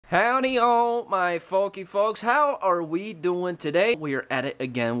Howdy all my folky folks, how are we doing today? We are at it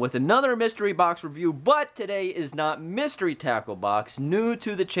again with another mystery box review, but today is not Mystery Tackle Box. New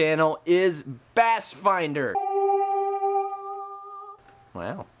to the channel is Bass Finder.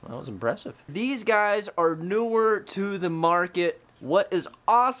 Wow, that was impressive. These guys are newer to the market. What is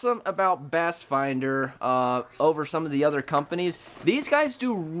awesome about Bass Finder over some of the other companies, these guys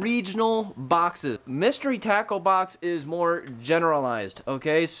do regional boxes. Mystery Tackle Box is more generalized,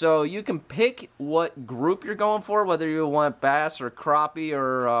 okay? So you can pick what group you're going for, whether you want bass or crappie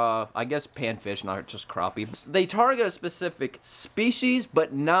or I guess panfish, not just crappie. They target a specific species,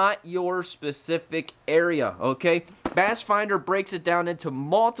 but not your specific area, okay? Bass Finder breaks it down into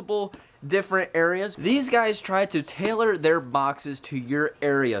multiple different areas. These guys try to tailor their boxes to your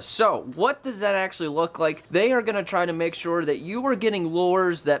area. So what does that actually look like? They are going to try to make sure that you are getting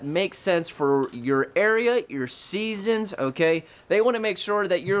lures that make sense for your area, your seasons, okay? They want to make sure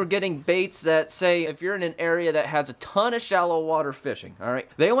that you're getting baits that, say, if you're in an area that has a ton of shallow water fishing, all right?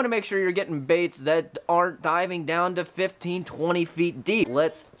 They want to make sure you're getting baits that aren't diving down to 15, 20 feet deep.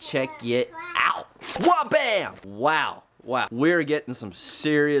 Let's check it out. Wha-bam! Wow. Wow, we're getting some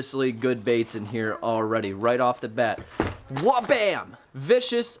seriously good baits in here already, right off the bat. Wha-bam!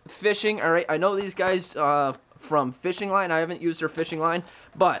 Vicious Fishing. All right, I know these guys from Fishing Line. I haven't used their fishing line,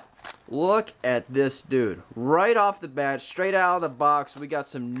 but look at this dude. Right off the bat, straight out of the box, we got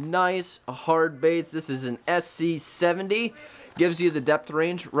some nice hard baits. This is an SC70. Gives you the depth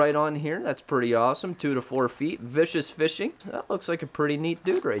range right on here. That's pretty awesome, 2 to 4 feet. Vicious Fishing. That looks like a pretty neat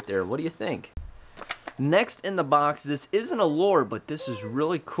dude right there. What do you think? Next in the box, this isn't a lure, but this is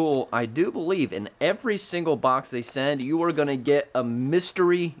really cool. I do believe in every single box they send, you are going to get a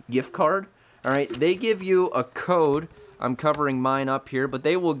mystery gift card. All right, they give you a code. I'm covering mine up here, but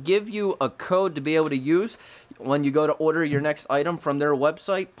they will give you a code to be able to use when you go to order your next item from their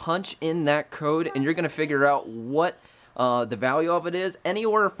website. Punch in that code, and you're going to figure out what the value of it is,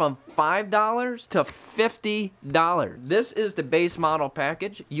 anywhere from $5 to $50. This is the base model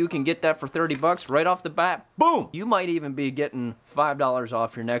package. You can get that for 30 bucks right off the bat. Boom! You might even be getting $5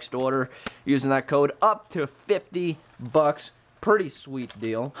 off your next order using that code, up to 50 bucks. Pretty sweet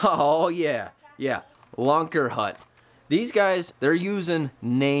deal. Oh yeah, yeah. Lunker Hut. These guys, they're using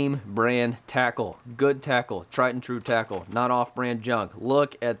name brand tackle. Good tackle, tried and true tackle, not off-brand junk.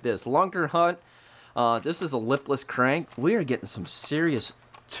 Look at this. Lunker Hut. This is a lipless crank. We are getting some serious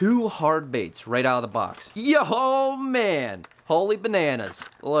 2 hard baits right out of the box. Yo, man! Holy bananas.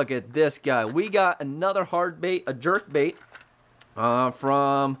 Look at this guy. We got another hard bait, a jerk bait,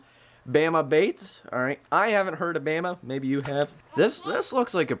 from Bama Baits. Alright, I haven't heard of Bama. Maybe you have. This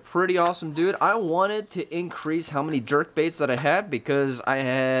looks like a pretty awesome dude. I wanted to increase how many jerk baits that I had because I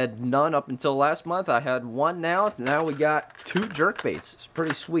had none up until last month. I had 1 now. Now we got 2 jerk baits. It's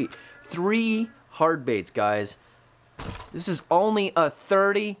pretty sweet. 3 hard baits, guys. This is only a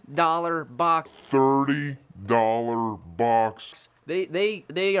 $30 box. $30 box.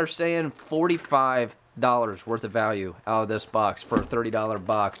 They are saying $45 worth of value out of this box for a $30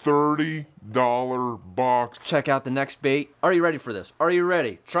 box. $30 box. Check out the next bait. Are you ready for this? Are you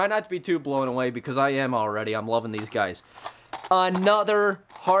ready? Try not to be too blown away because I am already. I'm loving these guys. Another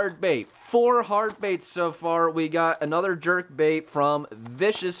hard bait. 4 hard baits so far. We got another jerk bait from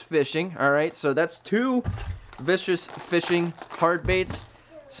Vicious Fishing. All right, so that's 2 Vicious Fishing hard baits.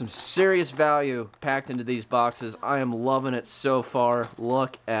 Some serious value packed into these boxes. I am loving it so far.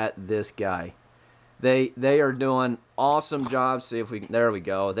 Look at this guy. They are doing awesome jobs. See if we can, there we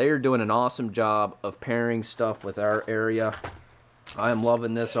go. They are doing an awesome job of pairing stuff with our area. I am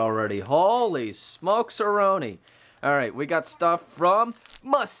loving this already. Holy smokes-a-roni. All right, we got stuff from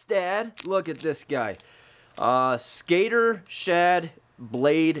Mustad. Look at this guy. Skater Shad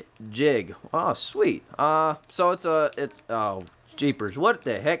Blade Jig. Oh, sweet. So it's oh, jeepers. What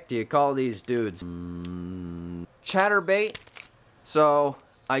the heck do you call these dudes? Chatterbait. So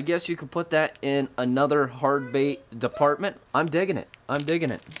I guess you could put that in another hard bait department. I'm digging it. I'm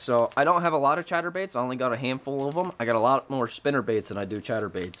digging it. So I don't have a lot of chatterbaits. I only got a handful of them. I got a lot more spinner baits than I do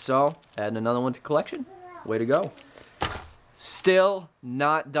chatterbaits. So adding another one to collection. Way to go. Still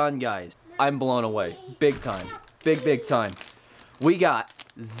not done, guys. I'm blown away. Big time. Big time. We got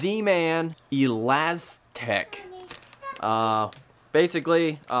Z-Man Elastec.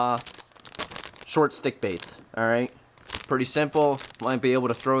 Basically, short stick baits. Alright? Pretty simple. Might be able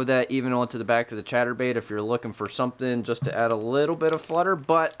to throw that even onto the back of the chatterbait if you're looking for something just to add a little bit of flutter.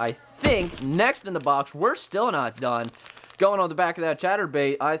 But I think next in the box, we're still not done. Going on the back of that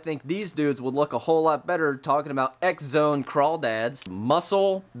chatterbait, I think these dudes would look a whole lot better talking about X-Zone crawdads.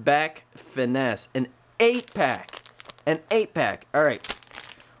 Muscle Back Finesse. An 8-pack. An 8-pack. All right.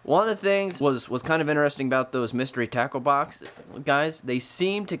 One of the things was kind of interesting about those mystery tackle box guys. They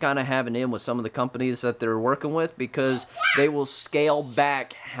seem to kind of have an in with some of the companies that they're working with, because they will scale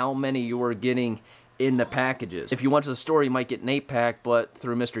back how many you are getting in the packages. If you went to the store, you might get an 8-pack, but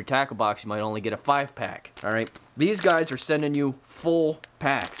through Mystery Tackle Box, you might only get a 5-pack, all right? These guys are sending you full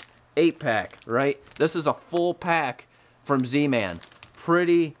packs, 8-pack, right? This is a full pack from Z-Man.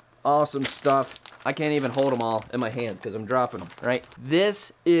 Pretty awesome stuff. I can't even hold them all in my hands because I'm dropping them, right?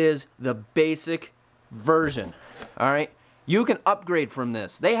 This is the basic version, all right? You can upgrade from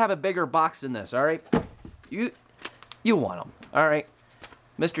this. They have a bigger box than this, all right? You want them, all right?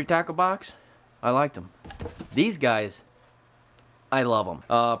 Mystery Tackle Box, I liked them. These guys, I love them.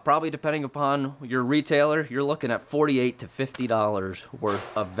 Probably depending upon your retailer, you're looking at $48 to $50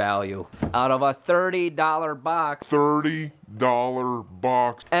 worth of value out of a $30 box. $30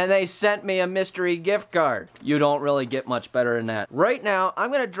 box. And they sent me a mystery gift card. You don't really get much better than that. Right now,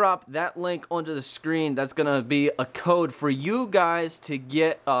 I'm gonna drop that link onto the screen. That's gonna be a code for you guys to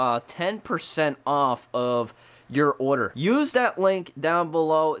get 10% off of your order. Use that link down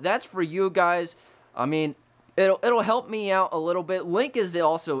below. That's for you guys. I mean, it'll help me out a little bit. Link is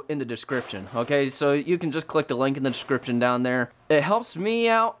also in the description, okay? So you can just click the link in the description down there. It helps me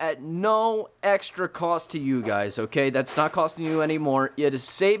out at no extra cost to you guys, okay? That's not costing you anymore. It is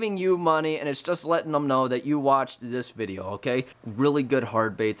saving you money, and it's just letting them know that you watched this video, okay? Really good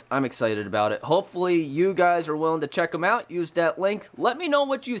hard baits. I'm excited about it. Hopefully you guys are willing to check them out. Use that link. Let me know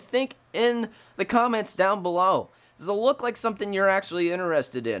what you think in the comments down below. Does it look like something you're actually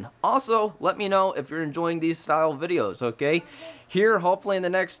interested in? Also, let me know if you're enjoying these style videos, okay? Here, hopefully in the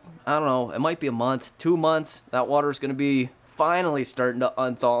next, I don't know, it might be a month, 2 months, that water is going to be finally starting to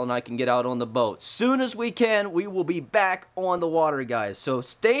unthaw and I can get out on the boat. Soon as we can, we will be back on the water, guys. So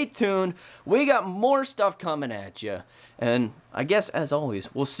stay tuned. We got more stuff coming at you. And I guess, as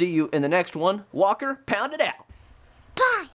always, we'll see you in the next one. Walker, pound it out. Bye.